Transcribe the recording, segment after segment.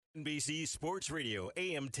NBC Sports Radio,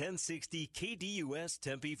 AM 1060 KDUS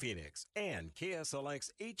Tempe, Phoenix, and KSLX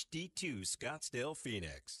HD2 Scottsdale,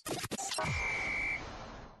 Phoenix.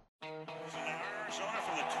 Arizona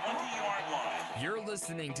from the 20-yard line. You're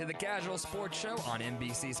listening to the Casual Sports Show on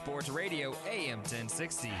NBC Sports Radio, AM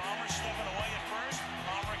 1060. Palmer stepping away at first.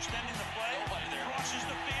 Palmer extending the play. Crosses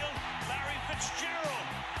the field. Larry Fitzgerald.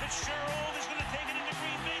 Fitzgerald is going to take it into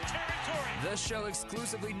Green Bay territory. The show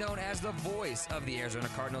exclusively known as the voice of the Arizona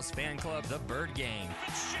Cardinals fan club, the Bird Gang.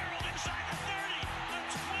 Fitzgerald inside the 30, the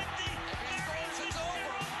 20. There is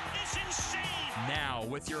Fitzgerald. It's insane. Now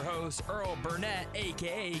with your host, Earl Burnett,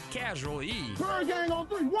 a.k.a. Casual E. Bird Gang on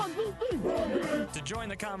 3, 1, 2, 3. Bird Gang. To join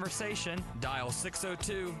the conversation, dial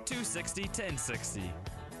 602-260-1060.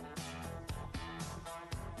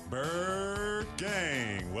 Bird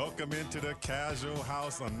Gang, welcome into the Casual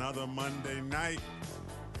House. Another Monday night,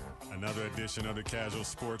 another edition of the Casual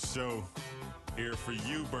Sports Show here for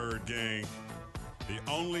you, Bird Gang. The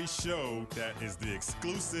only show that is the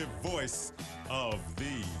exclusive voice of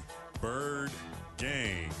the Bird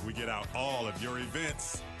Gang. We get out all of your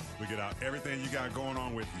events. We get out everything you got going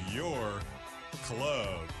on with your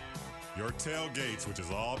club, your tailgates, which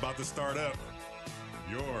is all about to start up,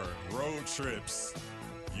 your road trips,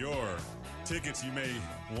 your tickets you may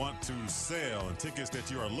want to sell, and tickets that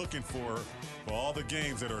you are looking for all the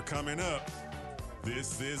games that are coming up.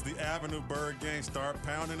 This is the Avenue, Bird Gang. Start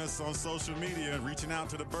pounding us on social media and reaching out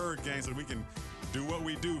to the Bird Gang so we can do what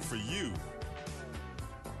we do for you.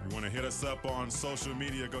 You want to hit us up on social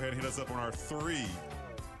media, go ahead and hit us up on our 3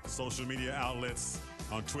 social media outlets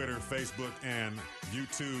on Twitter, Facebook, and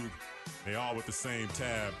YouTube. They all with the same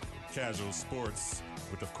tab, Casual Sports,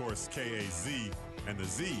 with, of course, KAZ and the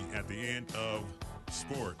Z at the end of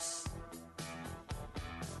sports.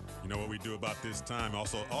 You know what we do about this time?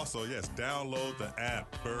 Also, yes, download the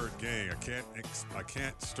app Bird Gang. I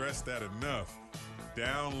can't stress that enough.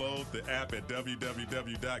 Download the app at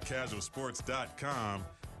www.casualsports.com.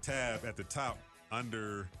 Tab at the top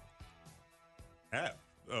under app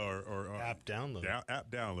or app download.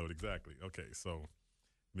 App download, exactly. Okay, so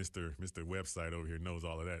Mr. Website over here knows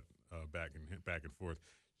all of that back and forth.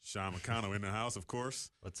 Sean McConnell in the house, of course.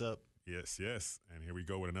 What's up? Yes. And here we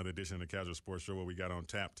go with another edition of the Casual Sports Show. What we got on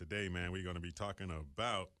tap today, man, we're going to be talking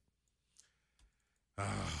about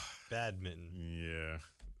badminton. Yeah.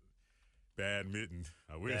 Badminton.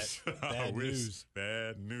 I wish. Bad news.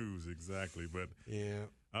 Bad news, exactly. But yeah.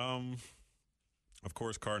 Of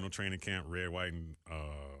course, Cardinal training camp, red,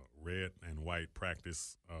 and white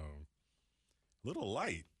practice. A little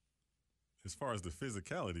light as far as the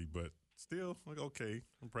physicality, but still, like, okay,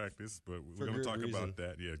 in practice, but we're going to talk about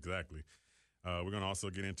that. Yeah, exactly. We're going to also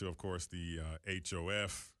get into, of course, the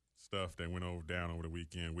HOF stuff that went down over the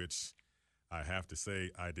weekend, which I have to say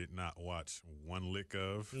I did not watch one lick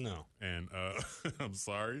of. No. And I'm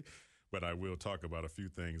sorry, but I will talk about a few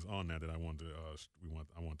things on that I want to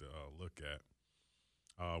look at.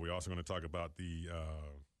 We're also going to talk about the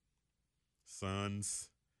Suns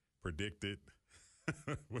predicted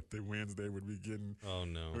what the wins they would be getting. Oh,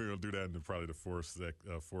 no. We're going to do that in probably the fourth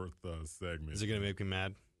segment. Is it going to make me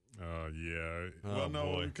mad? Yeah. Oh, well, no,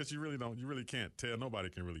 boy. because you really can't tell. Nobody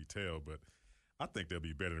can really tell, but I think they'll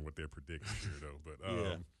be better than what they're predicting here, though. But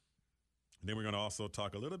yeah. And then we're going to also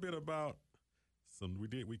talk a little bit about we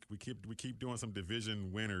keep doing some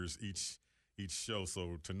division winners each show.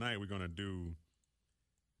 So tonight we're going to do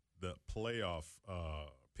the playoff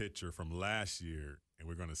picture from last year, and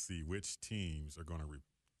we're going to see which teams are going to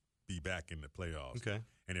be back in the playoffs. Okay.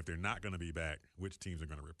 And if they're not going to be back, which teams are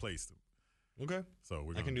going to replace them. Okay. So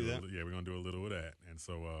we're I can do that. Yeah, we're going to do a little of that. And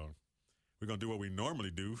so we're going to do what we normally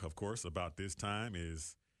do, of course, about this time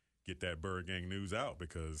is get that Bird Gang news out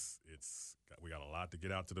because we got a lot to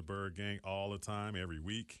get out to the Bird Gang all the time, every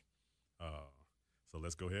week. So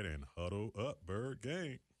let's go ahead and huddle up, Bird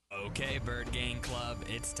Gang. Okay, Bird Gang Club,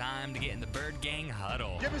 it's time to get in the Bird Gang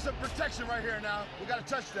huddle. Give me some protection right here now. We got a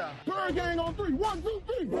touchdown. Bird Gang on 3, 1, 2,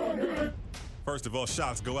 3. Bird Gang. First of all,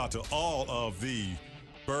 shouts go out to all of the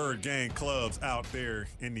Bird Gang clubs out there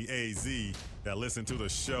in the AZ that listen to the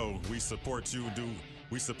show. We support you.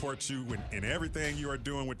 We support you in everything you are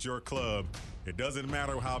doing with your club. It doesn't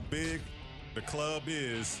matter how big the club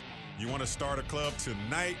is. You want to start a club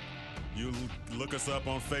tonight? You look us up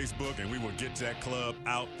on Facebook, and we will get that club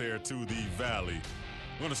out there to the Valley.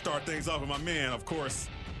 We're going to start things off with my man, of course,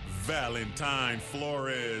 Valentine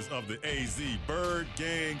Flores of the AZ. Bird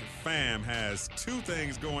Gang fam has 2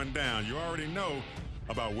 things going down. You already know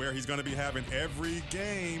about where he's going to be having every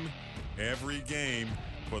game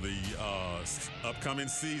for the upcoming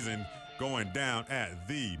season going down at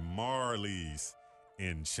the Marlies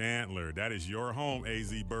in Chandler. That is your home,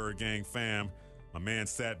 AZ Bird Gang fam. My man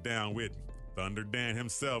sat down with Thunder Dan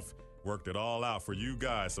himself, worked it all out for you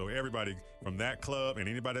guys. So everybody from that club and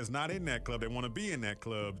anybody that's not in that club, that want to be in that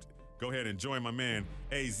club, go ahead and join my man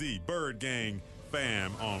AZ Bird Gang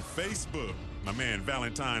fam on Facebook. My man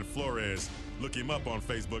Valentine Flores, look him up on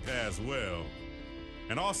Facebook as well.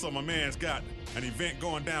 And also my man's got an event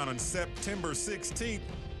going down on September 16th.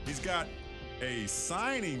 He's got a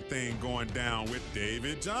signing thing going down with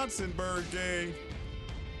David Johnson, Bird Gang.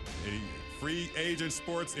 Free agent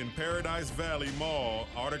sports in Paradise Valley Mall.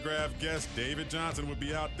 Autographed guest David Johnson will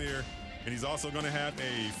be out there. And he's also going to have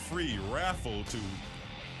a free raffle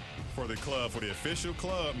for the club, for the official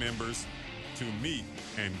club members to meet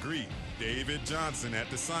and greet David Johnson at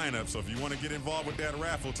the sign-up. So if you want to get involved with that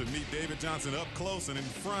raffle to meet David Johnson up close and in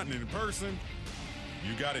front and in person,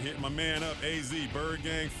 you got to hit my man up, AZ Bird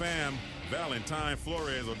Gang fam, Valentine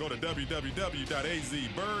Flores, or go to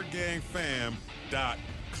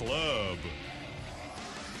www.azbirdgangfam.club.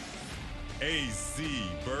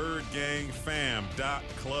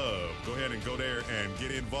 azbirdgangfam.club. Go ahead and go there and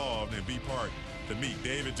get involved and be part to meet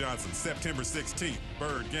David Johnson, September 16th,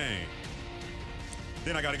 Bird Gang.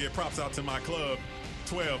 Then I got to give props out to my club,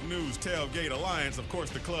 12 News Tailgate Alliance. Of course,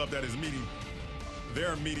 the club that is meeting,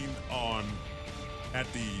 they're meeting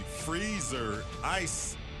at the Freezer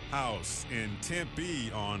Ice House in Tempe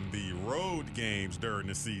on the road games during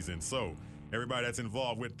the season. So everybody that's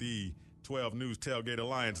involved with the 12 News Tailgate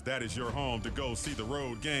Alliance, that is your home to go see the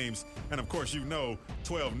road games. And of course, 12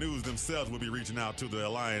 News themselves will be reaching out to the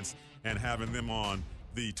Alliance and having them on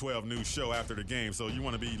the 12 News show after the game. So you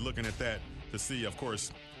want to be looking at that to see, of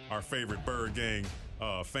course, our favorite Bird Gang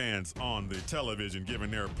fans on the television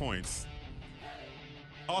giving their points.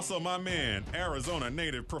 Also, my man, Arizona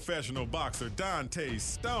native professional boxer Dante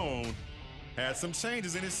Stone had some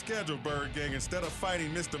changes in his schedule, Bird Gang. Instead of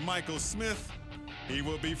fighting Mr. Michael Smith, he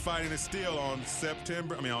will be fighting a steal on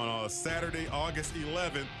Saturday, August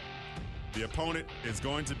 11th. The opponent is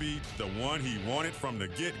going to be the one he wanted from the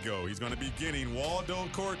get-go. He's going to be getting Waldo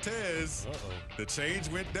Cortez. The change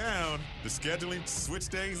went down. The scheduling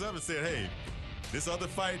switched things up and said, hey, this other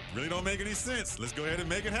fight really don't make any sense. Let's go ahead and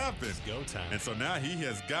make it happen. It's go time. And so now he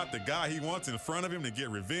has got the guy he wants in front of him to get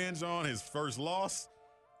revenge on his first loss.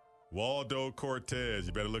 Waldo Cortez.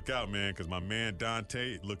 You better look out, man, because my man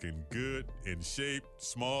Dante looking good, in shape,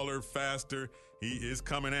 smaller, faster. He is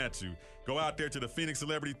coming at you. Go out there to the Phoenix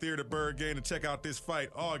Celebrity Theater, Bird Gang, and check out this fight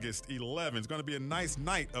August 11th. It's going to be a nice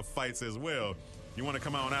night of fights as well. You want to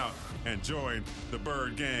come on out and join the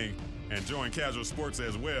Bird Gang and join Casual Sports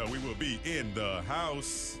as well. We will be in the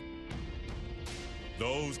house.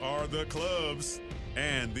 Those are the clubs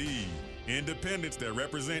and the independents that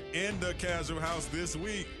represent in the Casual House this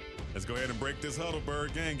week. Let's go ahead and break this huddle,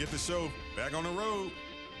 Bird Gang. Get the show back on the road.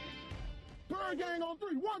 Bird Gang on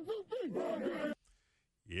 3. 1, 2, 3. Bird Gang.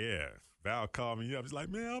 Yeah. Val called me up. He's like,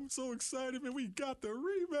 man, I'm so excited, man. We got the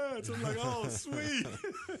rematch. I'm like, oh, sweet.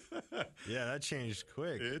 Yeah, that changed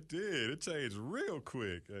quick. It did. It changed real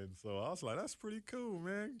quick. And so I was like, that's pretty cool,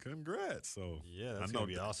 man. Congrats. So yeah, that's going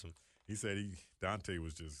to be awesome. He said Dante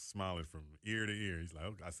was just smiling from ear to ear. He's like,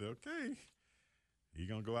 I said, okay. He's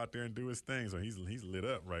going to go out there and do his thing. So he's lit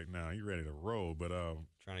up right now. He's ready to roll. But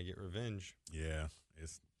trying to get revenge. Yeah.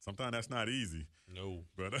 Sometimes that's not easy. No.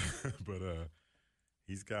 But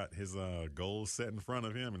he's got his goals set in front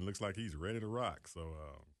of him and it looks like he's ready to rock. So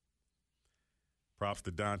props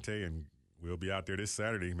to Dante, and we'll be out there this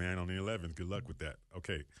Saturday, man, on the 11th. Good luck with that.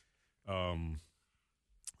 Okay. We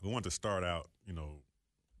want to start out,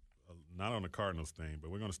 not on the Cardinals thing,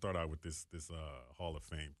 but we're going to start out with this Hall of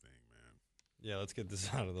Fame thing, man. Yeah, let's get this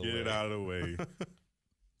out of the way. Get it out of the way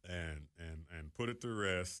and put it to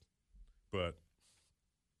rest. But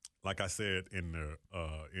like I said in the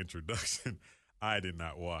introduction, I did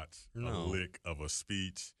not watch a lick of a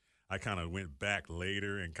speech. I kind of went back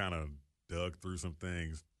later and kind of dug through some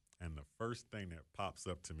things. And the first thing that pops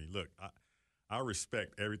up to me, look, I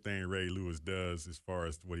respect everything Ray Lewis does as far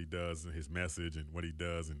as what he does and his message and what he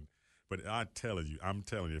does. But I'm telling you,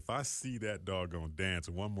 if I see that doggone dance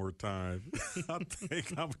one more time, I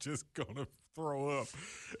think I'm just going to throw up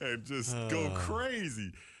and just go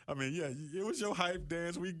crazy. I mean, yeah, it was your hype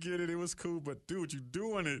dance. We get it. It was cool. But, dude, you're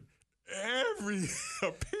doing it every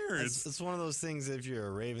appearance. It's one of those things, if you're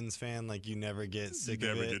a Ravens fan, like you never get sick of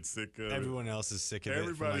it. You never get sick of it. Everyone else is sick of it.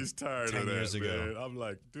 Everybody's tired of that, 10 years ago. man. I'm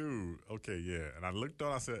like, dude, okay, yeah. And I looked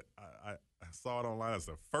on, I said, I saw it online. That's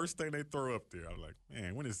the first thing they throw up there. I'm like,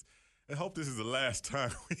 man, I hope this is the last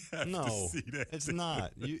time we have to see that. It's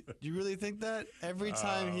not. You really think that? Every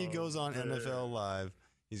time he goes on NFL Live,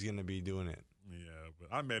 he's going to be doing it. Yeah, but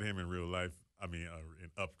I met him in real life.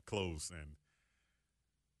 up close, and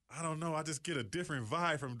I don't know. I just get a different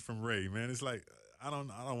vibe from Ray, man. It's like I don't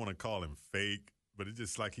want to call him fake, but it's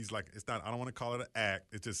just like he's like it's not. I don't want to call it an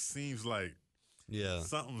act. It just seems like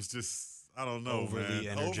something's just I don't know, overly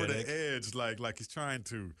man, energetic. over the edge, like he's trying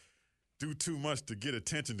to do too much to get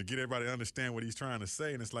attention, to get everybody to understand what he's trying to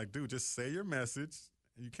say, and it's like, dude, just say your message.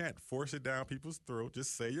 You can't force it down people's throat.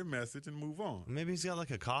 Just say your message and move on. Maybe he's got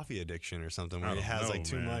like a coffee addiction or something where he has like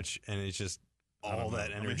too much, and it's just all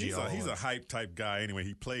that energy. He's a hype type guy anyway.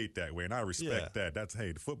 He played that way, and I respect that. That's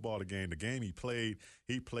the football, the game he played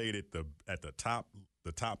at the top,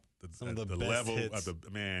 the level hits. of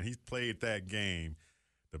the man. He played that game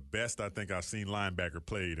the best I think I've seen linebacker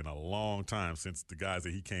played in a long time since the guys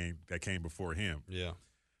that came before him. Yeah,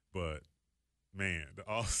 but man, the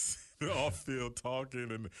off-field talking,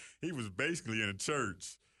 and he was basically in a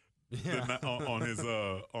church on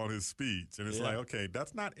his speech, and it's like, okay,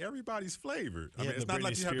 that's not everybody's flavor. I mean, it's not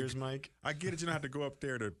like you Spears have to. Mike. I get it. You don't have to go up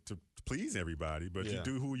there to please everybody, but you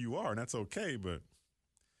do who you are, and that's okay. But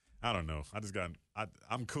I don't know.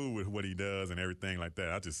 I'm cool with what he does and everything like that.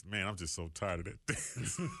 I'm just so tired of that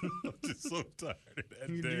thing. I'm just so tired of that.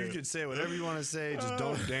 You can say whatever you want to say. Just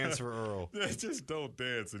don't dance for Earl. Just don't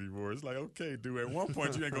dance anymore. It's like, okay, dude, at one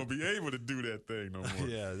point you ain't going to be able to do that thing no more.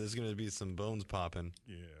 Yeah, there's going to be some bones popping.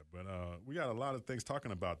 Yeah, but we got a lot of things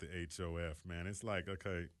talking about the HOF, man. It's like,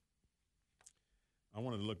 okay, I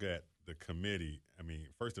want to look at the committee. I mean,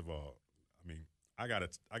 first of all, I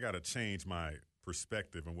gotta change my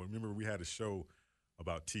perspective. And remember, we had a show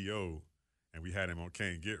about T.O., and we had him on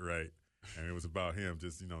Can't Get Right, and it was about him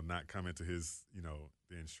just, not coming to his,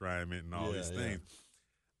 the enshrinement and all these things.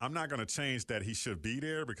 I'm not going to change that he should be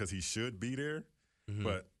there, because he should be there. Mm-hmm.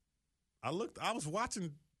 But I was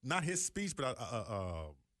watching, not his speech, but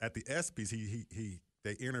at the ESPYs,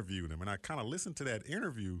 they interviewed him, and I kind of listened to that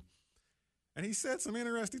interview. And he said some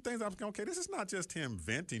interesting things. I'm okay, this is not just him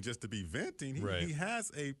venting just to be venting. He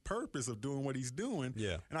has a purpose of doing what he's doing.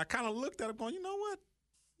 Yeah. And I kind of looked at him going, you know what?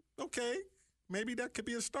 Okay, maybe that could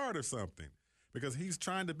be a start of something. Because he's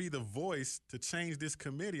trying to be the voice to change this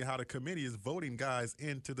committee, how the committee is voting guys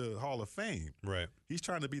into the Hall of Fame. Right. He's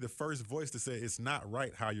trying to be the first voice to say it's not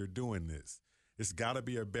right how you're doing this. It's got to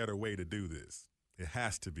be a better way to do this. It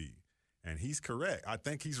has to be. And he's correct. I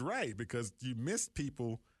think he's right, because you miss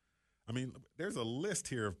people. I mean, there's a list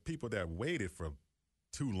here of people that waited for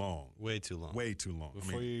too long. Way too long. Way too long.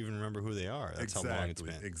 Before you even remember who they are. That's how long it's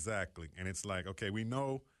been. Exactly. And it's like, okay, we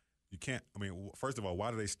know you can't. I mean, first of all,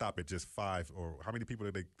 why do they stop at just 5? Or how many people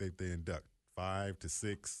did they induct? 5 to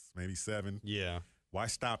 6, maybe 7? Yeah. Why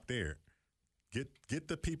stop there? Get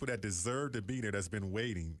the people that deserve to be there, that's been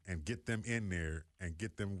waiting, and get them in there and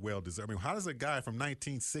get them well deserved. I mean, how does a guy from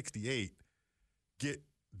 1968 get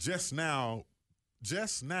just now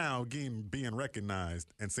being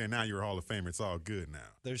recognized and saying now you're a Hall of Famer? It's all good now.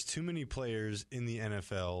 There's too many players in the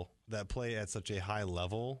NFL that play at such a high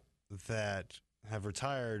level that have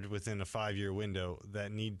retired within a 5-year window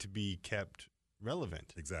that need to be kept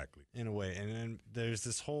relevant. Exactly. In a way. And then there's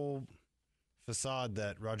this whole facade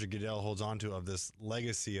that Roger Goodell holds onto of this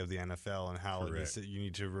legacy of the NFL and how you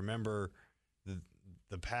need to remember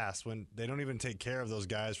the past, when they don't even take care of those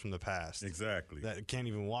guys from the past. Exactly. That can't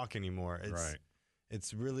even walk anymore. Right.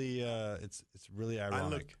 It's really it's really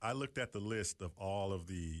ironic. I looked at the list of all of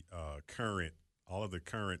the current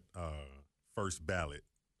first ballot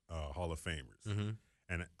Hall of Famers,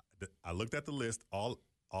 and I looked at the list. All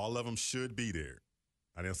of them should be there.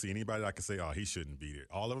 I didn't see anybody that I could say, oh, he shouldn't be there.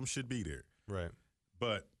 All of them should be there. Right.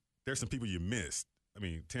 But there's some people you missed. I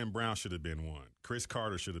mean, Tim Brown should have been one. Chris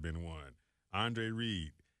Carter should have been one. Andre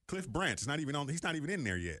Reed, Cliff Branch is not even on. He's not even in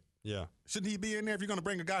there yet. Yeah. Shouldn't he be in there if you're going to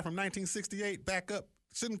bring a guy from 1968 back up?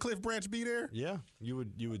 Shouldn't Cliff Branch be there? Yeah, you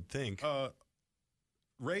would think.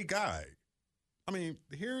 Ray Guy. I mean,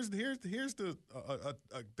 here's the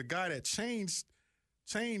guy that changed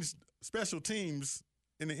special teams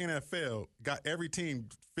in the NFL. Got every team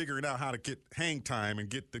figuring out how to get hang time and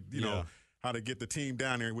get the how to get the team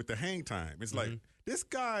down there with the hang time. It's like, this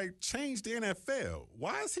guy changed the NFL.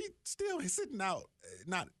 Why is he still sitting out,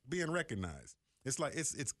 not being recognized? It's like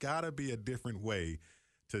it's got to be a different way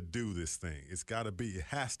to do this thing. It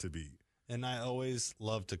has to be. And I always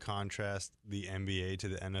love to contrast the NBA to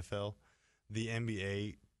the NFL. The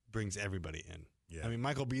NBA brings everybody in. Yeah. I mean,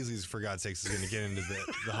 Michael Beasley's, for God's sakes, is going to get into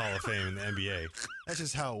the Hall of Fame in the NBA. That's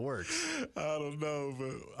just how it works. I don't know,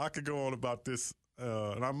 but I could go on about this.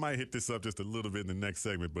 And I might hit this up just a little bit in the next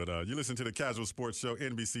segment. But you listen to the Casual Sports Show,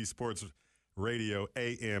 NBC Sports Radio,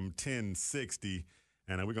 AM 1060.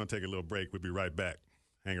 And we're going to take a little break. We'll be right back.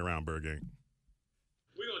 Hang around, Bird Gang.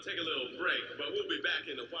 We're going going to take a little break, but we'll be back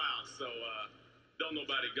in a while, so don't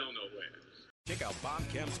nobody go nowhere. Check out Bob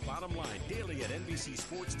Kemp's Bottom Line daily at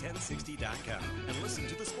NBCSports1060.com and listen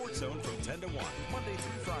to the Sports Zone from 10 to 1, Monday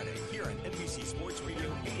through Friday, here on NBC Sports Radio,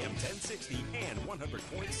 AM 1060 and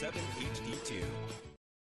 100.7 HD2.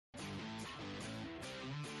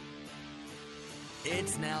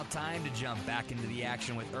 It's now time to jump back into the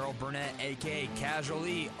action with Earl Burnett, a.k.a. Casual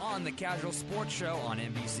E, on the Casual Sports Show on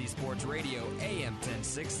NBC Sports Radio, AM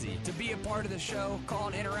 1060. To be a part of the show, call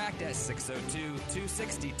and interact at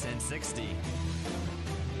 602-260-1060.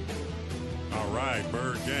 All right,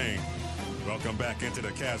 Bird Gang. Welcome back into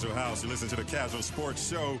the Casual House. You listen to the Casual Sports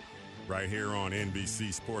Show right here on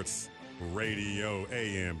NBC Sports Radio,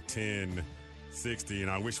 AM 1060.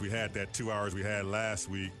 And I wish we had that 2 hours we had last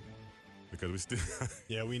week. Because we still,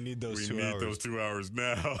 yeah, we need those 2 hours. We need those 2 hours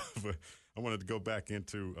now. But I wanted to go back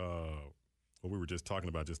into what we were just talking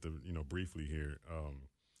about, just to, briefly here.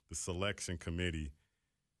 The selection committee,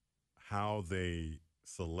 how they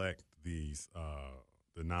select these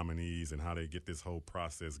the nominees and how they get this whole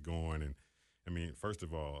process going. And I mean, first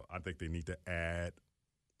of all, I think they need to add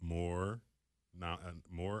more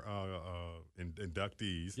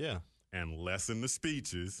inductees, and lessen the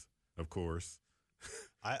speeches, of course.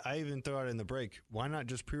 I even throw out in the break, why not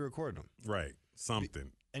just pre-record them? Right,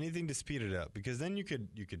 something. Anything to speed it up, because then you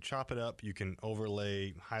could chop it up, you can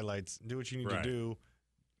overlay highlights, do what you need to do.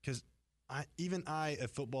 Because even I, a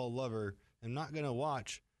football lover, am not going to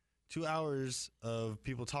watch 2 hours of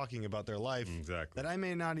people talking about their life that I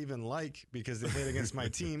may not even like because they played against my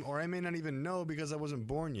team, or I may not even know because I wasn't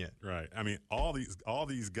born yet. Right. I mean, all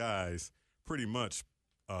these guys pretty much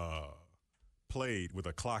played with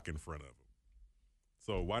a clock in front of them.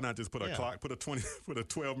 So why not just put a clock, put a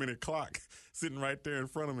 12-minute clock sitting right there in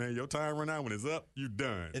front of me? Hey, your time run out. When it's up, you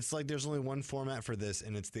done. It's like there's only one format for this,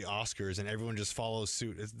 and it's the Oscars, and everyone just follows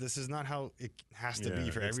suit. This is not how it has to be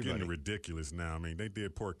for everybody. It's getting ridiculous now. I mean, they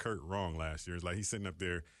did poor Kurt wrong last year. It's like he's sitting up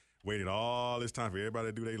there, waited all this time for everybody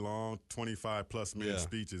to do their long 25-plus minute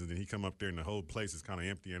speeches, and then he come up there, and the whole place is kind of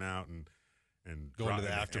emptying out and going to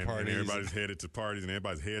the after parties. And everybody's headed to parties, and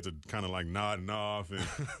everybody's heads are kind of like nodding off. And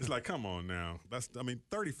it's like, come on now.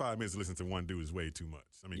 35 minutes to listen to one dude is way too much.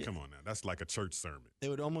 I mean, come on now. That's like a church sermon. It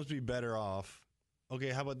would almost be better off. Okay,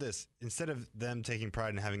 how about this? Instead of them taking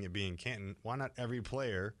pride in having it be in Canton, why not every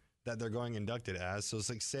player that they're going inducted as? So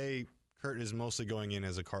it's like, say Kurt is mostly going in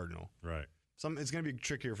as a Cardinal. Right. It's going to be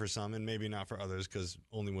trickier for some and maybe not for others because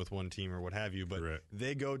only with one team or what have you. But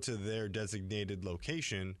they go to their designated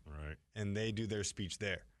location and they do their speech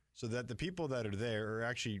there so that the people that are there are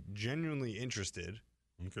actually genuinely interested.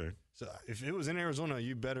 Okay. So if it was in Arizona,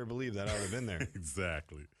 you better believe that I would have been there.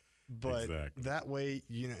 Exactly. But that way,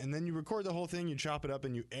 and then you record the whole thing, you chop it up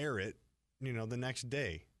and you air it, the next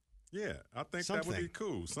day. Yeah, I think that would be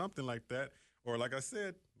cool. Something like that. Or like I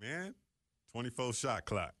said, man, 24 shot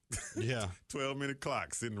clock. Yeah. 12-minute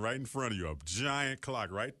clock sitting right in front of you. A giant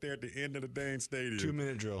clock right there at the end of the dang stadium.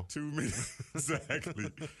 2-minute drill. 2 minutes.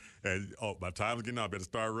 Exactly. And my time's getting out. I better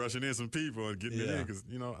start rushing in some people and getting it in because,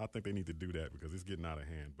 I think they need to do that because it's getting out of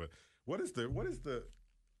hand. But what is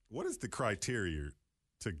the criteria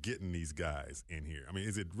to getting these guys in here? I mean,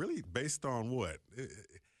 is it really based on what?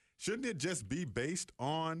 Shouldn't it just be based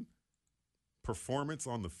on performance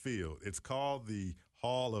on the field? It's called the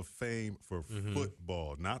Hall of Fame for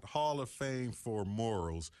football, not Hall of Fame for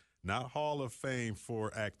morals, not Hall of Fame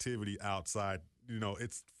for activity outside.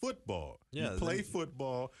 It's football. Yeah, you play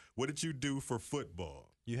football. What did you do for football?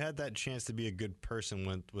 You had that chance to be a good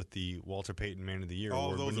person with the Walter Payton Man of the Year All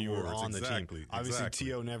award those when you awards, were on the team. Obviously,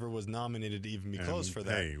 T.O. never was nominated to even be close for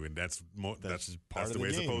that. Hey, and that's the way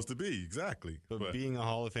it's supposed to be. Exactly. But being a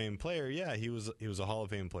Hall of Fame player, he was a Hall of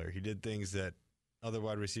Fame player. He did things that other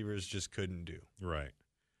wide receivers just couldn't do. Right.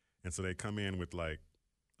 And so they come in with like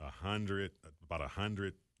about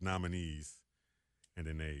 100 nominees, and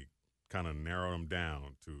then they kind of narrow them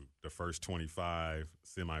down to the first 25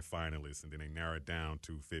 semifinalists, and then they narrow it down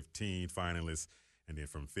to 15 finalists, and then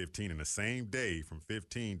from 15 in the same day, from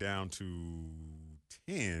 15 down to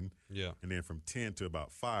 10, and then from 10 to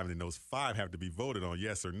about 5, and then those 5 have to be voted on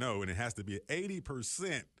yes or no, and it has to be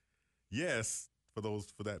 80% yes for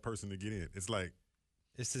that person to get in. It's like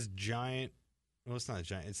it's this giant. Well, it's not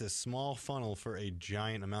giant. It's a small funnel for a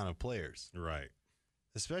giant amount of players. Right.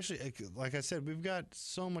 Especially, like I said, we've got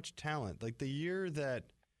so much talent. Like the year that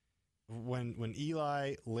when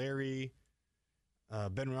Eli, Larry,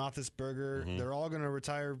 Ben Roethlisberger, they're all going to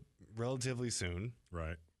retire relatively soon.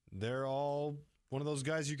 Right. They're all one of those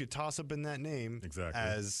guys you could toss up in that name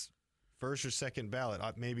as first or second ballot.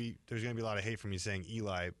 Maybe there's going to be a lot of hate from you saying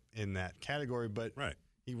Eli in that category, but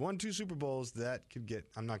He won 2 Super Bowls. That could get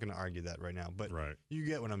 – I'm not going to argue that right now. But right. you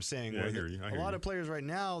get what I'm saying. Yeah, I hear you. A lot of players right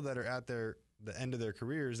now that are at the end of their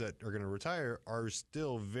careers that are going to retire are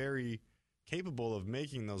still very capable of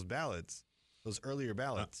making those ballots, those earlier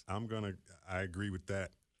ballots. I agree with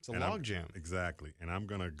that. It's a logjam. Exactly. And I'm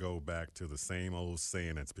going to go back to the same old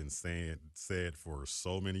saying that's been said for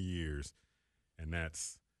so many years, and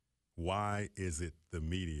that's, why is it the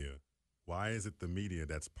media? Why is it the media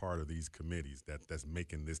that's part of these committees that's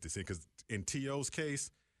making this decision? Because in T.O.'s case,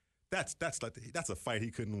 that's a fight he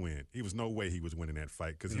couldn't win. He was no way he was winning that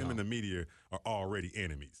fight because him and the media are already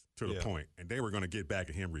enemies to the point, and they were going to get back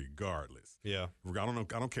at him regardless. Yeah. I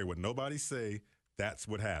don't care what nobody say. That's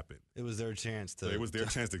what happened. It was their chance to. So it was their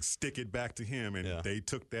chance to stick it back to him, and they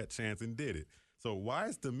took that chance and did it. So why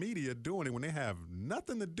is the media doing it when they have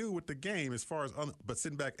nothing to do with the game as far as but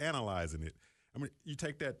sitting back analyzing it? I mean, you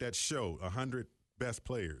take that show, 100 best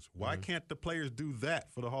players. Why can't the players do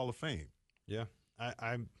that for the Hall of Fame? Yeah,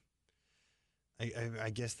 I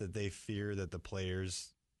guess that they fear that the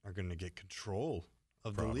players are going to get control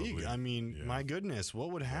of the league. I mean, my goodness,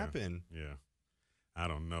 what would happen? Yeah. I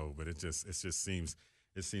don't know, but it just seems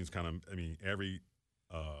kind of, I mean, every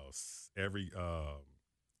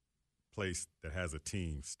place that has a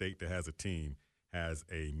team, state that has a team, has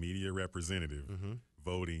a media representative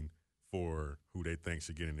voting for who they think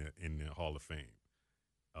should get in the Hall of Fame.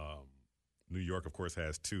 New York, of course,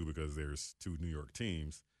 has 2 because there's 2 New York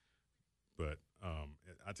teams, but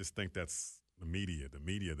I just think that's the media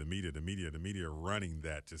running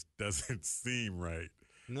that just doesn't seem right.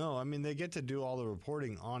 No, I mean, they get to do all the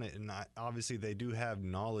reporting on it, and obviously they do have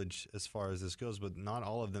knowledge as far as this goes, but not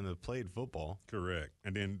all of them have played football. Correct.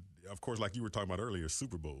 And then, of course, like you were talking about earlier,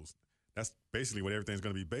 Super Bowls. That's basically what everything's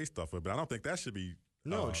going to be based off of, but I don't think that should be –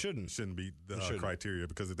 No, it shouldn't. Shouldn't be the criteria,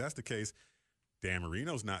 because if that's the case, Dan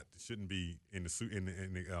Marino's shouldn't be in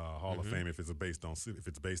the Hall of Fame if it's based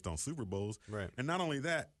on Super Bowls. Right. And not only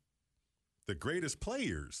that, the greatest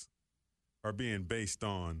players are being based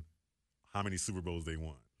on how many Super Bowls they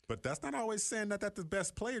won. But that's not always saying that that's the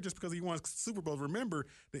best player just because he won Super Bowls. Remember,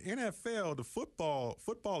 the NFL, the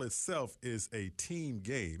football itself is a team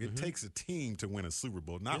game. It takes a team to win a Super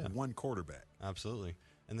Bowl, not one quarterback. Absolutely.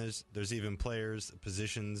 And there's even players,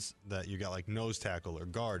 positions that you got like nose tackle or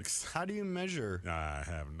guard. How do you measure? I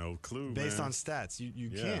have no clue. Based on stats, you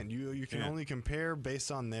can't. You can only compare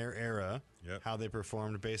based on their era, how they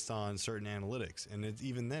performed based on certain analytics, and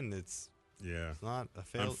even then it's not a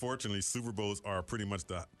fail. Unfortunately, Super Bowls are pretty much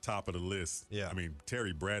the top of the list. Yeah, I mean,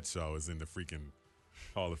 Terry Bradshaw is in the freaking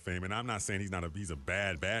Hall of Fame, and I'm not saying he's a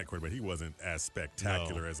bad quarterback, but he wasn't as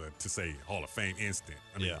spectacular as to say Hall of Fame instant.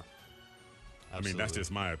 I mean, Absolutely. I mean, that's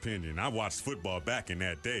just my opinion. I watched football back in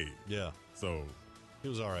that day. Yeah. So he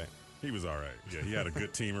was all right. He was all right. Yeah, he had a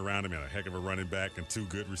good team around him, had a heck of a running back and 2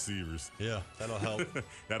 good receivers. Yeah, that'll help.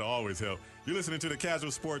 That'll always help. You're listening to the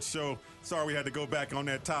Casual Sports Show. Sorry we had to go back on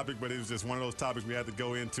that topic, but it was just one of those topics we had to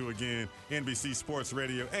go into again. NBC Sports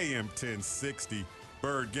Radio, AM 1060,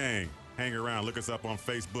 Bird Gang. Hang around. Look us up on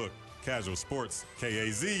Facebook. Casual Sports,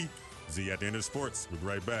 KAZ. Z at the end of sports. We'll be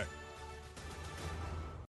right back.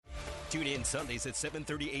 Tune in Sundays at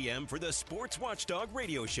 7:30 a.m. for the Sports Watchdog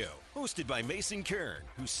Radio Show, hosted by Mason Kern,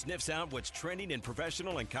 who sniffs out what's trending in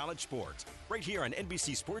professional and college sports, right here on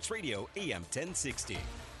NBC Sports Radio, AM 1060.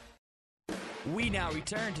 We now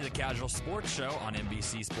return to the Casual Sports Show on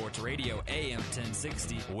NBC Sports Radio, AM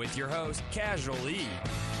 1060, with your host, Casual Lee.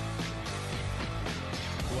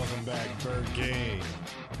 Welcome back, Bird Gang.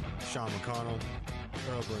 Sean McConnell,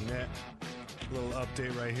 Earl Burnett. Little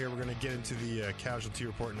update right here. We're going to get into the casualty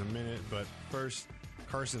report in a minute, but first,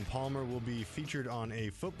 Carson Palmer will be featured on A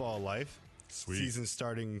Football Life. Sweet. Season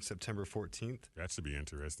starting September 14th. That should be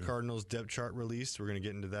interesting. Cardinals depth chart released. We're going to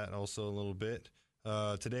get into that also a little bit.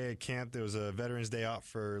 Today at camp, there was a Veterans Day off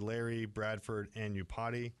for Larry, Bradford, and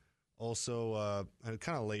Upati. Also,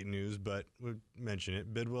 kind of late news, but we'll mention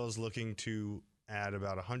it. Bidwell's looking to add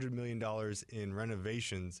about $100 million in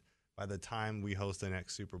renovations by the time we host the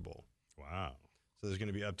next Super Bowl. Wow. So there's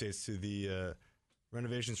going to be updates to the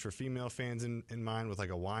renovations for female fans in mind, with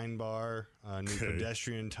like a wine bar, new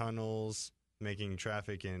pedestrian tunnels, making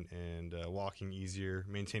traffic and walking easier,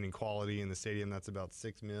 maintaining quality in the stadium. That's about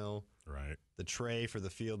 $6 million. Right. The tray for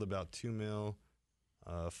the field, about $2 million.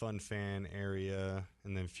 Fun fan area,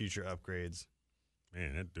 and then future upgrades.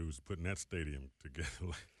 Man, that dude's putting that stadium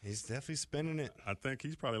together. He's definitely spending it. I think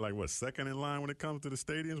he's probably like, second in line when it comes to the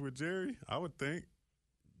stadiums with Jerry? I would think.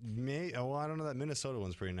 I don't know. That Minnesota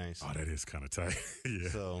one's pretty nice. Oh, that is kind of tight. Yeah.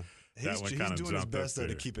 So he's doing his best though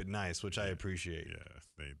to keep it nice, which I appreciate.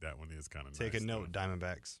 Yeah, that one is kind of nice. Take a note,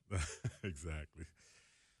 Diamondbacks. Exactly.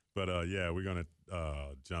 But, yeah, we're going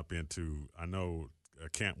to jump into – I know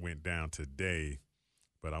camp went down today,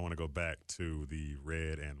 but I want to go back to the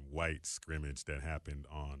red and white scrimmage that happened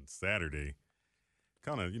on Saturday.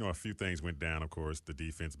 Kind of, a few things went down, of course, the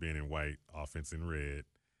defense being in white, offense in red.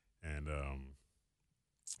 And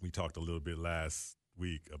we talked a little bit last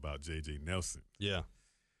week about J.J. Nelson. Yeah.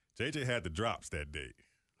 J.J. had the drops that day.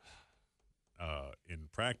 In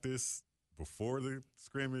practice – before the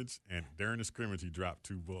scrimmage and during the scrimmage, he dropped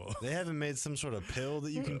 2 balls. They haven't made some sort of pill that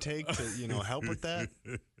you can take to, help with that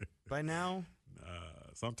by now?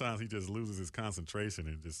 Sometimes he just loses his concentration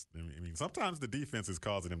and sometimes the defense is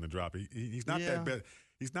causing him to drop. He's not that bad.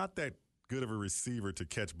 He's not that good of a receiver to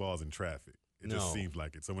catch balls in traffic. It just seems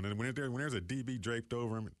like it. So when there's a DB draped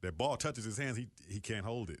over him, that ball touches his hands, he can't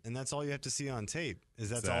hold it. And that's all you have to see on tape.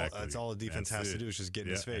 That's all a defense has to do is just get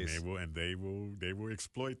in his face. And they will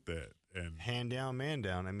exploit that. And hand down, man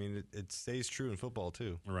down. I mean, it stays true in football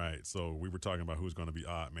too. Right. So we were talking about who's going to be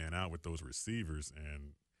odd man out with those receivers, and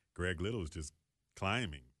Greg Little is just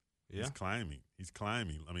climbing. Yeah. He's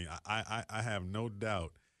climbing. I mean, I have no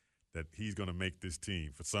doubt that he's going to make this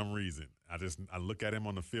team for some reason. I look at him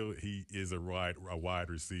on the field. He is a wide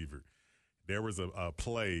receiver. There was a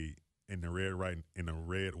play in the red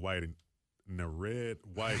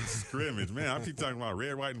white scrimmage. Man, I keep talking about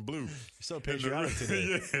red, white, and blue. You're so patriotic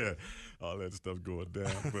today. Yeah, all that stuff going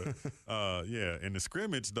down. But yeah, in the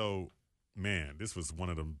scrimmage though, man, this was one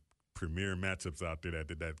of the premier matchups out there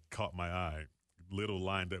that caught my eye. Little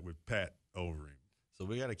lined up with Pat over him. So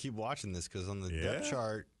we got to keep watching this because on the depth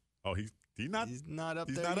chart. Oh, he's not up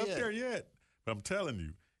there yet. But I'm telling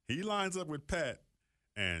you, he lines up with Pat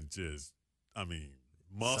and just,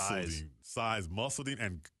 muscled him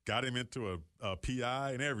and got him into a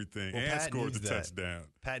PI and everything, and Pat scored the touchdown.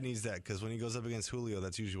 Pat needs that because when he goes up against Julio,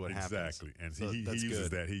 that's usually what happens. Exactly, and so he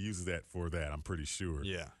uses that. He uses that for that. I'm pretty sure.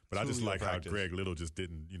 Yeah, but I just like how Greg Little just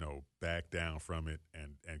didn't, back down from it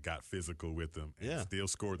and got physical with him and still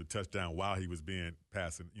scored the touchdown while he was being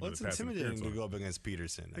passing. It's intimidating to go up against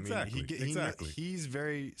Peterson. Exactly. He's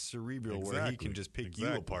very cerebral where he can just pick you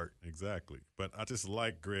apart. Exactly. But I just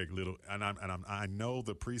like Greg Little, and I know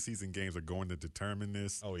the preseason games are going to determine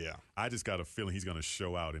this. Oh yeah. I just got a feeling he's going to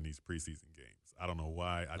show out in these preseason games. I don't know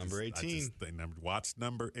why. Number 18. Watch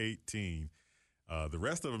number 18. The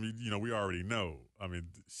rest of them, we already know. I mean,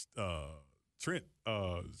 Trent.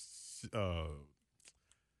 I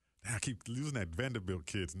keep losing that Vanderbilt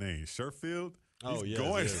kid's name. Sherfield. He's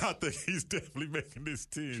going. I think he's definitely making this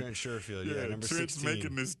team. Trent Sherfield. Yeah, number Trent's 16.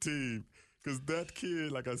 making this team. Because that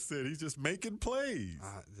kid, like I said, he's just making plays.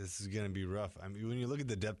 This is going to be rough. I mean, when you look at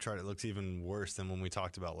the depth chart, it looks even worse than when we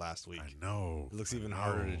talked about last week. I know. It looks even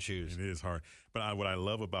harder to choose. It is hard. But what I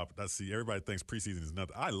love about everybody thinks preseason is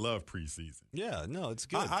nothing. I love preseason. Yeah, no, it's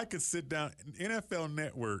good. I could sit down. NFL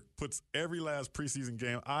Network puts every last preseason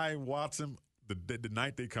game. I watch them the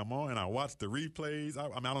night they come on, and I watch the replays.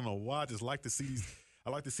 I don't know why. I just like to see these. I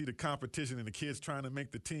like to see the competition and the kids trying to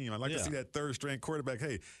make the team. I like to see that third-string quarterback.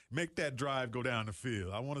 Hey, make that drive go down the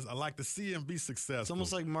field. I like to see him be successful. It's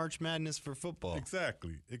almost like March Madness for football.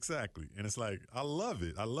 Exactly. And it's like I love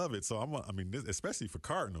it. So especially for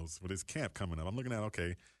Cardinals with this camp coming up. I'm looking at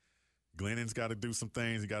Glennon's got to do some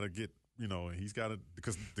things. He got to get. He's got to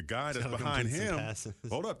because the guy that's behind him.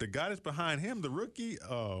 Hold up, the guy that's behind him, the rookie,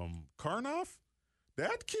 Karnoff.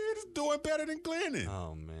 That kid is doing better than Glennon.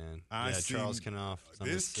 Oh, man. Charles Kanoff.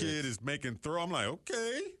 This kid is making throw. I'm like,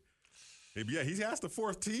 okay. Yeah, he has the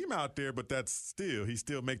fourth team out there, but he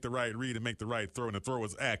still make the right read and make the right throw, and the throw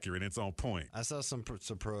was accurate and it's on point. I saw some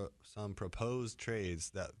proposed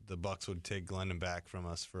trades that the Bucs would take Glennon back from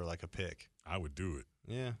us for like a pick. I would do it.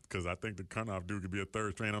 Yeah. Because I think the Karnoff dude could be a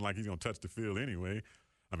third string, unlike he's going to touch the field anyway.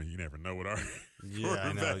 I mean, you never know what our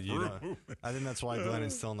I know. I think that's why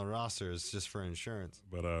Glennon's still on the roster. It's just for insurance.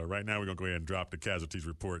 But right now we're going to go ahead and drop the casualties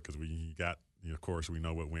report because we got, of course, we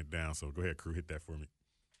know what went down. So go ahead, crew, hit that for me.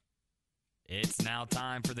 It's now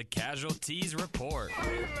time for the casualties report. Oh,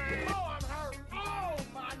 I'm hurt. Oh,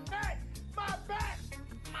 my neck, my back,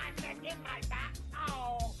 my neck and my back.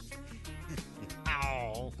 Oh.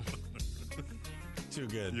 Ow. Too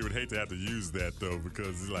good. You would hate to have to use that though,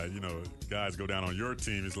 because it's like, guys go down on your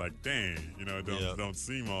team. It's like, dang, it don't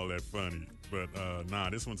seem all that funny. But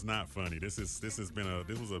this one's not funny. This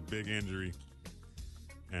was a big injury,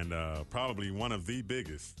 and probably one of the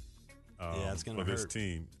biggest. It's gonna for hurt. this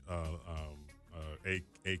team.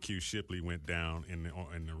 AQ Shipley went down in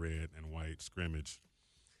the red and white scrimmage,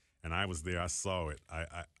 and I was there. I saw it.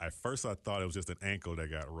 At first I thought it was just an ankle that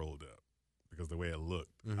got rolled up. Because the way it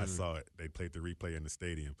looked, I saw it. They played the replay in the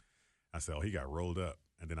stadium. I said, he got rolled up.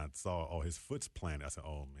 And then I saw, his foot's planted. I said,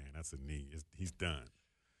 oh, man, that's a knee. He's done.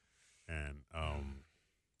 And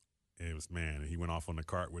it was, man, he went off on the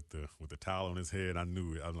cart with the towel on his head. I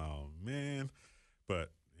knew it. I was like, oh, man.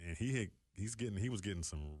 But he was getting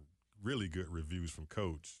some really good reviews from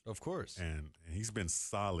Coach. Of course. And he's been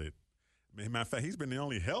solid. Matter of fact, he's been the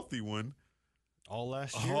only healthy one all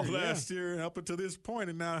last year up until this point.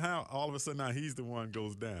 And now how all of a sudden now he's the one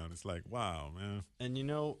goes down. It's like, wow, man. And,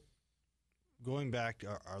 going back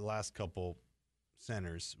to our last couple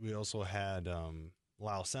centers, we also had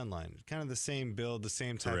Lyle Sendline, kind of the same build, the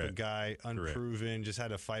same type of guy, unproven, just had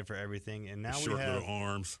to fight for everything. And now short little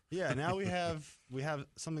arms. Yeah, now we have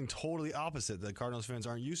something totally opposite that Cardinals fans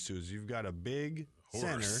aren't used to. Is you've got a big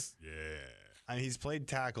center. Yeah. I mean, he's played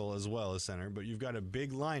tackle as well as center, but you've got a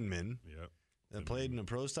big lineman that played in a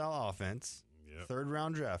pro-style offense,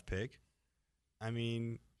 third-round draft pick. I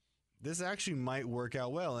mean, this actually might work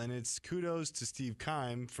out well, and it's kudos to Steve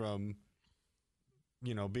Keim from –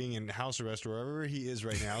 being in house arrest or wherever he is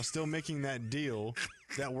right now, still making that deal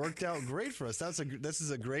that worked out great for us. This is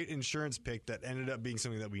a great insurance pick that ended up being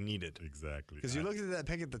something that we needed. Exactly. Because you looked at that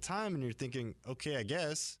pick at the time and you're thinking, okay, I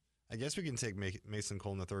guess we can take Mason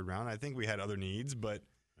Cole in the third round. I think we had other needs, but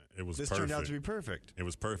this turned out to be perfect. It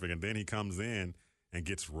was perfect. And then he comes in and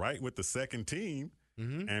gets right with the second team.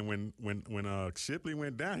 Mm-hmm. And when Shipley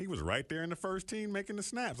went down, he was right there in the first team making the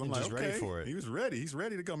snaps. I'm like, okay, ready for it. He was ready. He's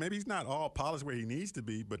ready to go. Maybe he's not all polished where he needs to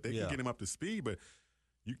be, but they can get him up to speed. But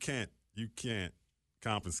you can't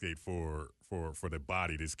compensate for the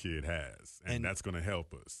body this kid has, and that's going to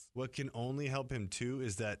help us. What can only help him too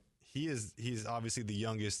is that he's obviously the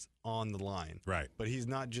youngest on the line, right? But he's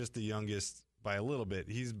not just the youngest by a little bit.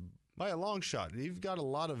 He's by a long shot. You've got a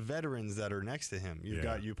lot of veterans that are next to him. You've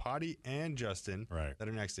got Upati and Justin that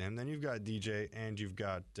are next to him. Then you've got DJ and you've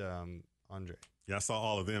got Andre. Yeah, I saw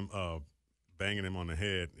all of them banging him on the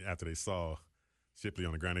head after they saw Shipley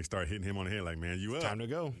on the ground. They started hitting him on the head like, man, you up. Time to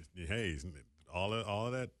go. Hey, all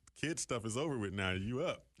of that kid stuff is over with now. You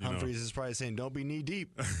up. Humphreys is probably saying, don't be knee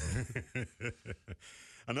deep.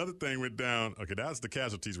 Another thing went down. Okay, that's the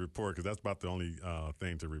casualties report because that's about the only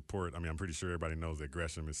thing to report. I mean, I'm pretty sure everybody knows that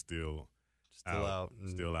Gresham is still out.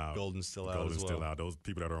 Still out. Golden's still out. Golden's as well. still out. Those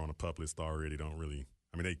people that are on the PUP list already don't really.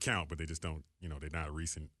 I mean, they count, but they just don't. They're not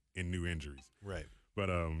recent in new injuries. Right.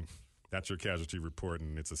 But that's your casualty report,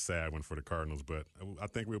 and it's a sad one for the Cardinals. But I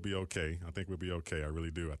think we'll be okay. I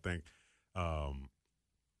really do. I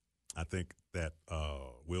think that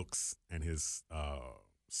Wilkes and his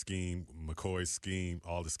scheme, McCoy's scheme,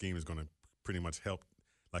 all the scheme is going to pretty much help.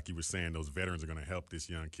 Like you were saying, those veterans are going to help this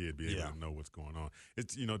young kid be able to know what's going on.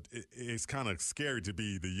 It's it's kind of scary to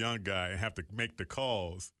be the young guy and have to make the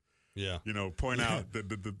calls. Yeah. Point out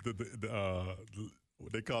the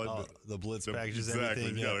what they call it the blitz packages. Exactly.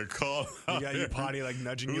 Everything. You got to call. You got your potty like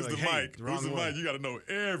nudging you. Who's like, the hey, mic? Who's the mic? You got to know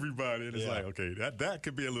everybody. And it's like, okay, that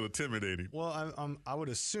could be a little intimidating. Well, I would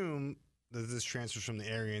assume that this transfers from the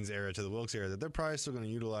Arians era to the Wilkes era, that they're probably still going to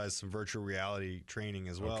utilize some virtual reality training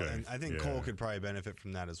as well. Okay. And I think Cole could probably benefit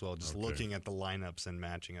from that as well, just looking at the lineups and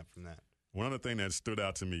matching up from that. One other thing that stood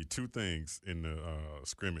out to me, two things in the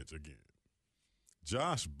scrimmage again.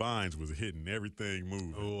 Josh Bynes was hitting everything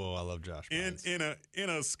moving. Oh, I love Josh Bynes. In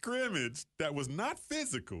a scrimmage that was not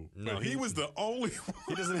physical. No, he was the only one.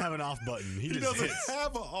 He doesn't have an off button. He just doesn't hits.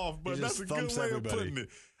 have an off button. That's a good way of putting it.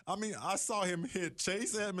 I mean, I saw him hit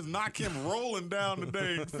Chase Edmonds, knock him rolling down the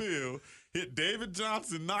dang field. Hit David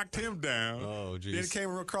Johnson, knocked him down. Oh, geez. Then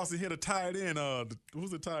came across and hit a tight end. Who's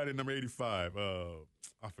the tight end, number 85?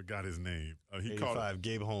 I forgot his name. He 85,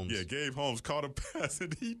 Gabe Holmes. Yeah, Gabe Holmes caught a pass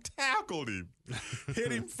and he tackled him.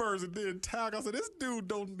 Hit him first and then tackled. I said, this dude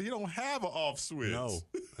don't have an off switch. No,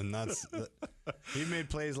 and he made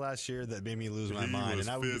plays last year that made me lose my mind. Was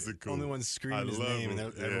and I was the only one screaming his name, and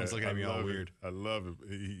everyone's looking at me all weird. I love him.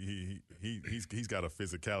 He's got a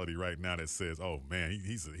physicality right now that says, oh man,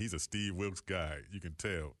 he's a Steve Wilkes guy. You can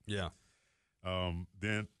tell. Yeah.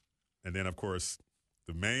 Then of course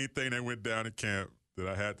the main thing that went down in camp that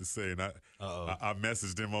I had to say, and I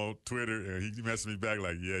messaged him on Twitter, and he messaged me back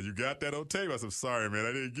like, yeah, you got that on tape? I said, sorry, man,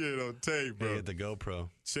 I didn't get it on tape, bro. Hey, at the GoPro.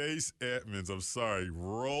 Chase Edmonds, I'm sorry,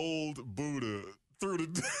 rolled Buddha through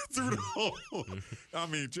the hole. I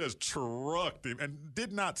mean, just trucked him and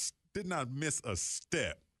did not miss a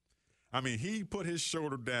step. I mean, he put his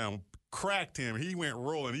shoulder down, cracked him. He went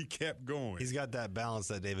rolling. He kept going. He's got that balance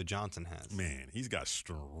that David Johnson has. Man, he's got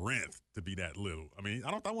strength to be that little. I mean,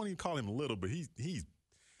 I won't even call him little, but he's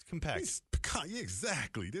compact. Yeah,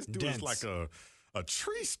 exactly. This dude dense. is like a a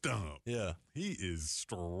tree stump. Yeah. He is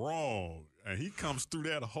strong. And he comes through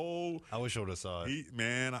that hole. I wish I would have saw it.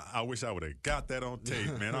 Man, I wish I would have got that on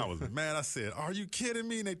tape, man. I was mad. I said, are you kidding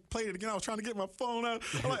me? And they played it again. I was trying to get my phone out.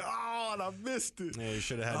 I'm like, and I missed it. Yeah, you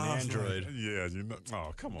should have had an Android.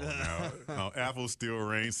 Oh, come on now. No, Apple still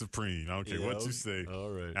reigns supreme. I don't care what you say. All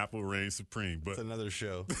right. Apple reigns supreme. But it's another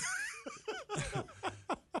show.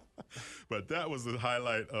 But that was the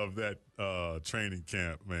highlight of that training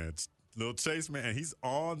camp, man. Little Chase, man,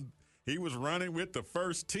 he was running with the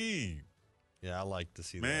first team. Yeah, I like to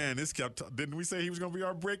see that. Man, didn't we say he was going to be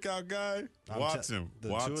our breakout guy? Watch him. The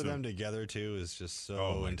two of them together, too, is just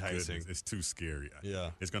so enticing. Goodness. It's too scary.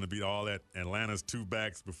 Yeah. It's going to be all that Atlanta's two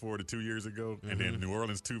backs before the 2 years ago, and then New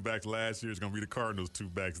Orleans two backs last year. It's going to be the Cardinals two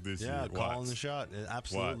backs this year. Yeah, calling the shot.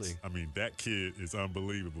 Absolutely. Watch. I mean, that kid is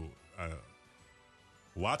unbelievable.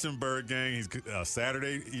 Watch him, Bird Gang. He's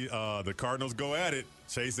Saturday. The Cardinals go at it.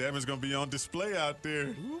 Chase Edmonds going to be on display out there.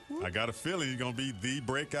 Whoop, whoop. I got a feeling he's going to be the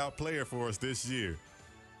breakout player for us this year.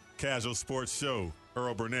 Casual Sports Show.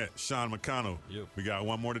 Earl Burnett, Sean McConnell. Yep. We got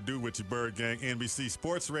one more to do with you, Bird Gang. NBC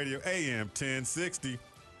Sports Radio, AM 1060.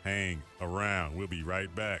 Hang around. We'll be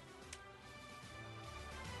right back.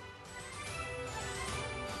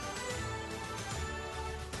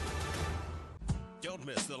 Don't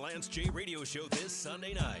miss the Lance J Radio Show this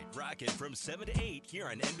Sunday night. Rock it from 7 to 8 here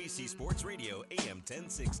on NBC Sports Radio, AM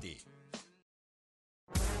 1060.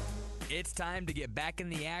 It's time to get back in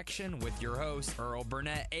the action with your host, Earl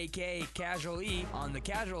Burnett, a.k.a. Casual E, on the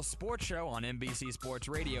Casual Sports Show on NBC Sports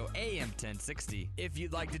Radio, AM 1060. If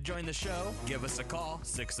you'd like to join the show, give us a call,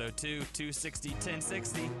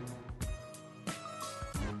 602-260-1060.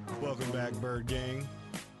 Welcome back, Bird Gang.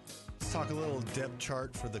 Let's talk a little depth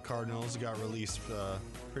chart for the Cardinals. It got released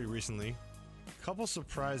pretty recently. A couple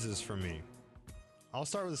surprises for me. I'll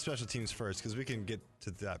start with the special teams first because we can get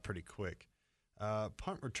to that pretty quick.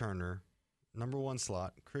 Punt returner, number 1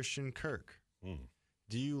 slot, Christian Kirk.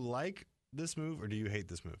 Do you like this move or do you hate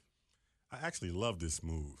this move? I actually love this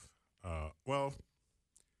move. Well,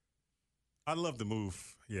 I love the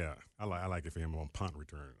move. Yeah, I like it for him on punt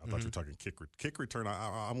return. I thought you were talking kick return.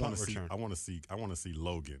 I want to see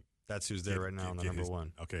Logan. That's who's there right now on the number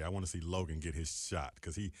 1. Okay, I want to see Logan get his shot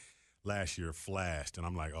because he last year flashed, and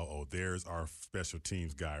I'm like, there's our special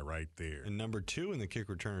teams guy right there. And number 2 in the kick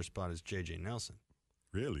returner spot is J.J. Nelson.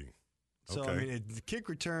 Really? So, okay. I mean, it's kick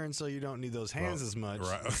return, so you don't need those hands as much.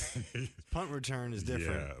 Right. Punt return is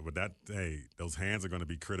different. Yeah, but those hands are going to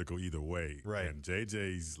be critical either way. Right. And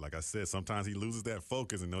JJ's, like I said, sometimes he loses that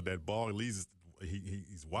focus and that ball leaves.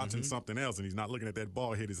 He's watching something else, and he's not looking at that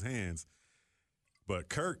ball hit his hands. But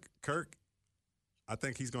Kirk, I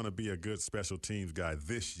think he's going to be a good special teams guy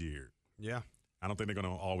this year. Yeah. I don't think they're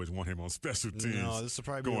going to always want him on special teams. No, this will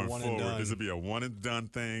probably be a one forward. and done. This will be a one and done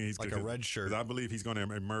thing. He's like a red shirt. I believe he's going to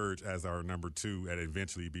emerge as our number 2 and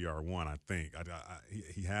eventually be our 1, I think.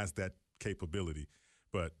 He has that capability.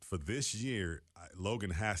 But for this year,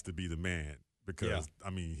 Logan has to be the man because,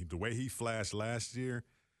 the way he flashed last year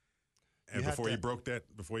and before he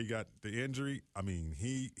got the injury,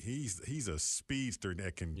 he's a speedster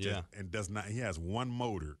that can he has one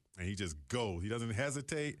motor and he just goes. He doesn't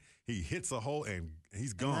hesitate. He hits a hole and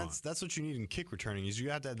he's gone. And that's what you need in kick returning is you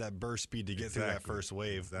have to have that burst speed to get through that first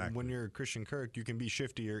wave. Exactly. When you're Christian Kirk, you can be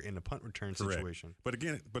shiftier in a punt return situation. But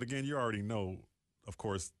again, you already know, of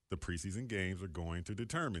course, the preseason games are going to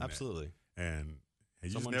determine Absolutely. that. And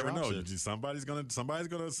you just never know. Somebody's gonna.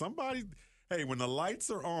 Hey, when the lights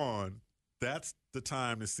are on, that's the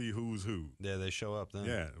time to see who's who. Yeah, they show up then.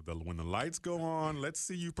 Yeah, when the lights go on, let's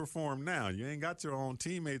see you perform now. You ain't got your own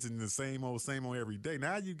teammates in the same old every day.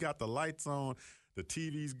 Now you got the lights on, the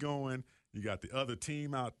TV's going, you got the other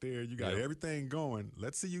team out there, you got everything going.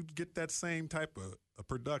 Let's see you get that same type of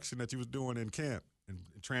production that you was doing in camp and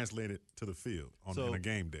translate it to the field on a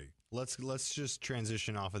game day. Let's just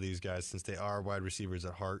transition off of these guys since they are wide receivers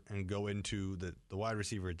at heart and go into the wide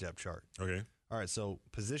receiver depth chart. Okay. All right, so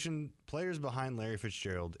position players behind Larry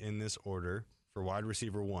Fitzgerald in this order for wide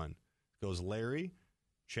receiver 1 goes Larry,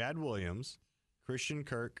 Chad Williams, Christian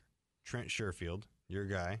Kirk, Trent Sherfield, your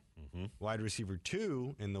guy. Mm-hmm. Wide receiver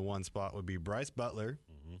 2 in the 1 spot would be Bryce Butler,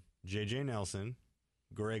 J.J. Nelson,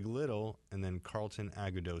 Greg Little, and then Carlton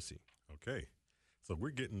Agudosi. Okay. So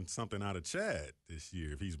we're getting something out of Chad this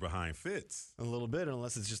year if he's behind Fitz. A little bit,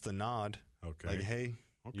 unless it's just a nod. Okay. Like, hey,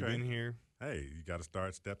 you've been here. Hey, you got to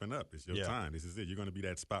start stepping up. It's your time. This is it. You're going to be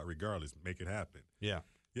that spot regardless. Make it happen. Yeah.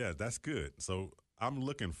 Yeah, that's good. So I'm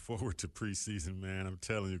looking forward to preseason, man. I'm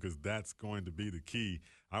telling you, because that's going to be the key.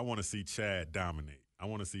 I want to see Chad dominate. I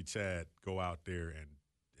want to see Chad go out there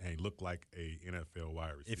look like a NFL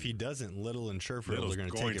wide receiver. If he doesn't, Little and Sherfield are going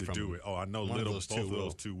to take it from do him. it. Oh, I know Both Little. of Both of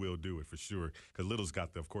those two will do it for sure. Because Little's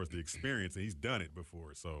got, of course, the experience, and he's done it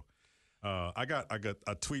before. So I got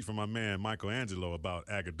a tweet from my man Michelangelo about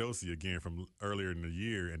Agadosi again from earlier in the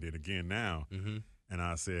year, and then again now. Mm-hmm. And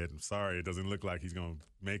I said, I'm sorry, it doesn't look like he's going to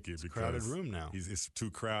make it. It's because crowded room now. It's too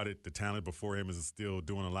crowded. The talent before him is still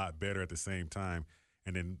doing a lot better at the same time.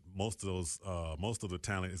 And then most of the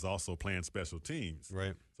talent is also playing special teams.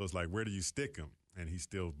 Right. So it's like, where do you stick him? And he's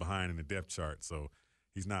still behind in the depth chart. So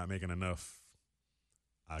he's not making enough,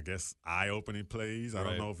 I guess, eye-opening plays. I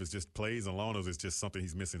don't know if it's just plays alone or if it's just something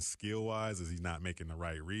he's missing skill-wise. Is he not making the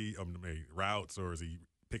right routes, or is he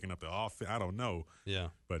picking up the offense? I don't know. Yeah.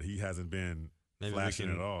 But he hasn't been flashing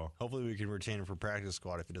at all. Hopefully we can retain him for practice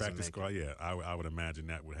squad if it doesn't practice make squad, it. yeah. I would imagine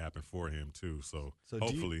that would happen for him too. So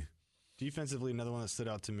hopefully. Defensively, another one that stood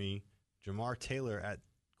out to me, Jamar Taylor at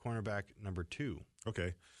cornerback number 2.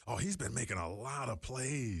 Okay. Oh, he's been making a lot of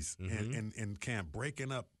plays in camp,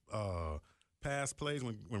 breaking up pass plays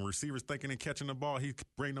when receivers thinking and catching the ball. He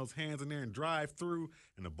bring those hands in there and drive through,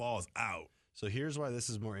 and the ball's out. So here's why this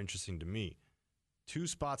is more interesting to me. 2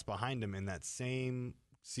 spots behind him in that same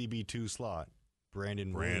CB2 slot,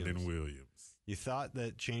 Brandon Williams. You thought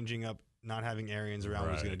that changing up, not having Arians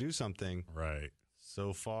around was going to do something. Right.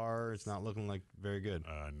 So far, it's not looking like very good.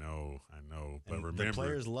 I know. But and remember, the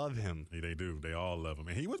players love him. They do. They all love him.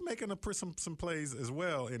 And he was making some plays as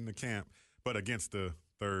well in the camp, but against the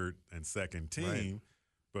third and second team.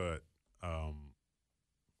 Right. But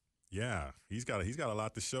he's got a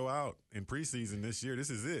lot to show out in preseason this year.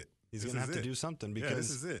 This is it. He's going to have to do something because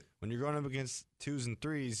this is it. When you're going up against 2s and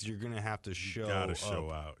 3s, you're going to have to show. You got to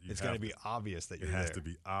show out. It's got to be obvious that you're there. It has to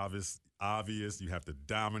be obvious. You have to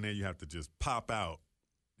dominate. You have to just pop out,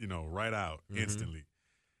 right out instantly.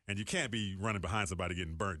 And you can't be running behind somebody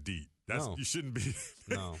getting burnt deep. You shouldn't be.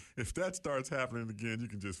 No. If that starts happening again, you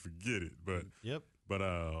can just forget it. But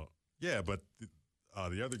the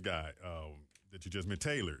other guy that you just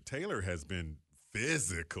mentioned, Taylor has been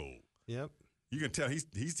physical. Yep. You can tell he's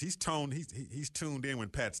tuned in when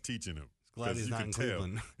Pat's teaching him. Glad he's not in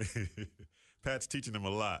Cleveland. Pat's teaching him a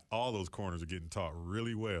lot. All those corners are getting taught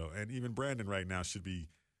really well, and even Brandon right now should be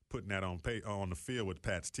putting that on the field with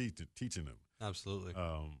Pat's teaching him. Absolutely.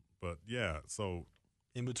 But yeah, so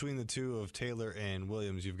in between the two of Taylor and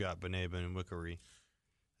Williams, you've got Beneba and Wickery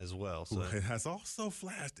as well. So it has also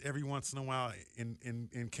flashed every once in a while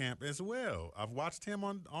in camp as well. I've watched him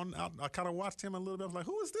I kind of watched him a little bit. I was like,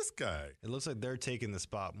 who is this guy? It looks like they're taking the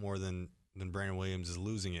spot more than Brandon Williams is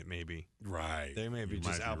losing it, maybe. Right. They may be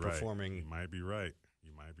just outperforming. You might be right.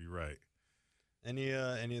 Any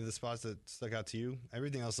of the spots that stuck out to you?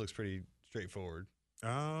 Everything else looks pretty straightforward.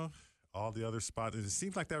 All the other spots. It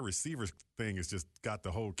seems like that receivers thing has just got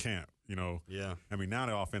the whole camp, Yeah. I mean, now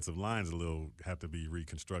the offensive lines have to be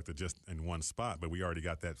reconstructed just in one spot, but we already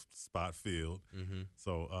got that spot filled. Mm-hmm.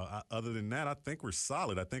 So other than that, I think we're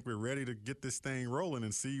solid. I think we're ready to get this thing rolling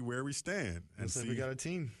and see where we stand. And see we got a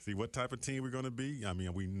team. See what type of team we're going to be. I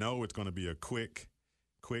mean, we know it's going to be a quick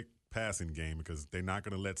passing game because they're not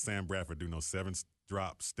going to let Sam Bradford do no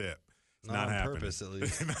 7-drop step. It's not on happening. Purpose, at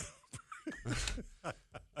least.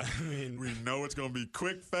 I mean, we know it's going to be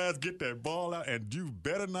quick, fast, get that ball out, and you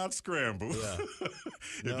better not scramble. Yeah.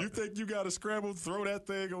 If you think you got to scramble, throw that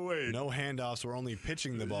thing away. No handoffs. We're only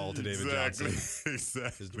pitching the ball to David Johnson.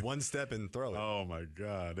 Exactly. Just one step and throw it. Oh, my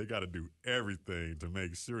God. They got to do everything to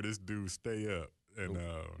make sure this dude stay up. And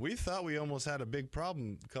we thought we almost had a big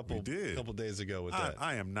problem a couple days ago with that.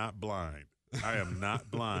 I am not blind. I am not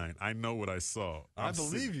blind. I know what I saw. I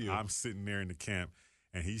believe you. I'm sitting there in the camp,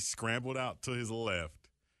 and he scrambled out to his left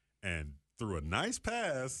and threw a nice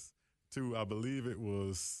pass to, I believe it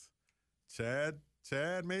was Chad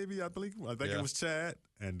maybe, I think it was Chad.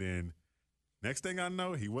 And then next thing I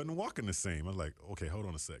know, he wasn't walking the same. I was like, okay, hold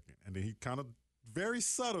on a second. And then he kind of very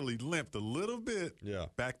subtly limped a little bit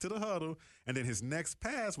back to the huddle. And then his next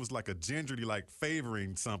pass was like a gingerly, like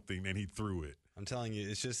favoring something, and he threw it. I'm telling you,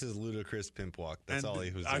 it's just his ludicrous pimp walk. That's all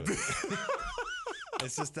he was doing.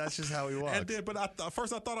 That's just how he walks. And then, but at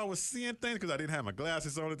first I thought I was seeing things because I didn't have my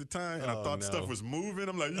glasses on at the time, and I thought stuff was moving.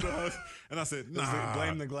 I'm like, and I said, nah.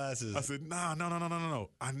 Blame the glasses. I said, no.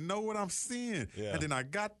 I know what I'm seeing. Yeah. And then I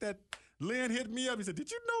got that. Lynn hit me up. He said, did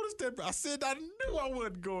you notice that? I said, I knew I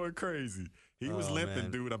wasn't going crazy. He was limping,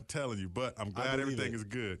 man. Dude, I'm telling you. But I'm glad everything is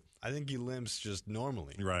good. I think he limps just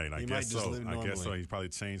normally. Right, I guess so. I guess so. He probably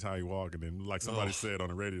changed how he walked. And then, like somebody said on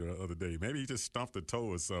the radio the other day, maybe he just stumped a toe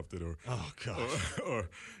or something. Or, or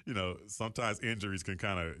sometimes injuries can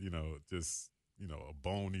kind of, just, a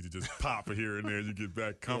bone needs to just pop here and there. You get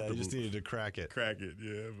back comfortable. Yeah, you just needed to crack it.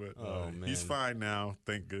 Yeah. But he's fine now,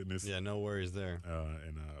 thank goodness. Yeah, no worries there.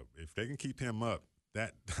 And if they can keep him up,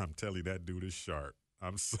 I'm telling you, that dude is sharp.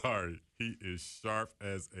 I'm sorry. He is sharp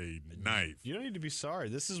as a knife. You don't need to be sorry.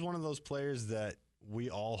 This is one of those players that we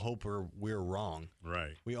all hope we're wrong.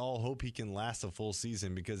 Right. We all hope he can last a full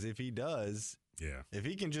season, because if he does, if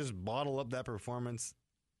he can just bottle up that performance,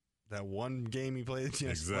 that one game he played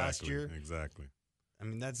last year. Exactly. I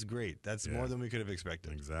mean, that's great. That's more than we could have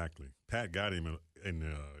expected. Exactly. Pat got him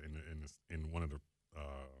in one of the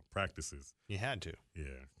practices. He had to. Yeah,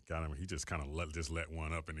 got him. He just kind of let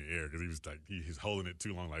one up in the air, because he was like he's holding it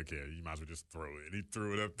too long. Like, you might as well just throw it. He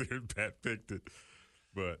threw it up there, and Pat picked it.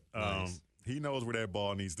 But nice. He knows where that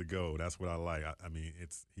ball needs to go. That's what I like. I mean,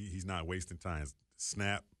 he's not wasting time.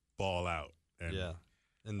 Snap, ball out. And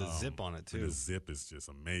the zip on it, too. The zip is just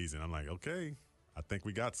amazing. I'm like, okay, I think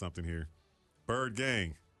we got something here. Bird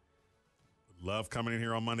Gang, love coming in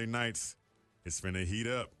here on Monday nights. It's finna heat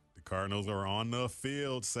up. The Cardinals are on the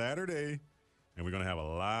field Saturday, and we're going to have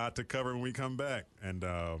a lot to cover when we come back. And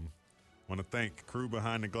want to thank crew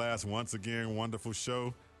behind the glass once again. Wonderful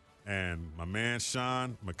show. And my man,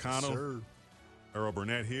 Sean McConnell. Sir. Earl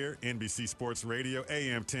Burnett here, NBC Sports Radio,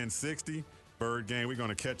 AM 1060. Bird Gang, we're going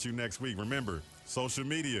to catch you next week. Remember, social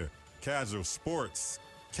media, Kazual Sports,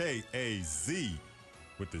 K-A-Z,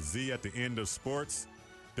 with the Z at the end of sports,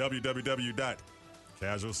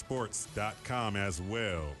 www.kazualsports.com as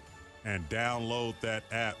well. And download that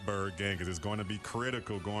app, Bird Gang, because it's going to be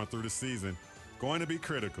critical going through the season. Going to be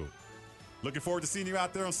critical. Looking forward to seeing you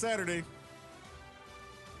out there on Saturday.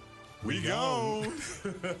 We go.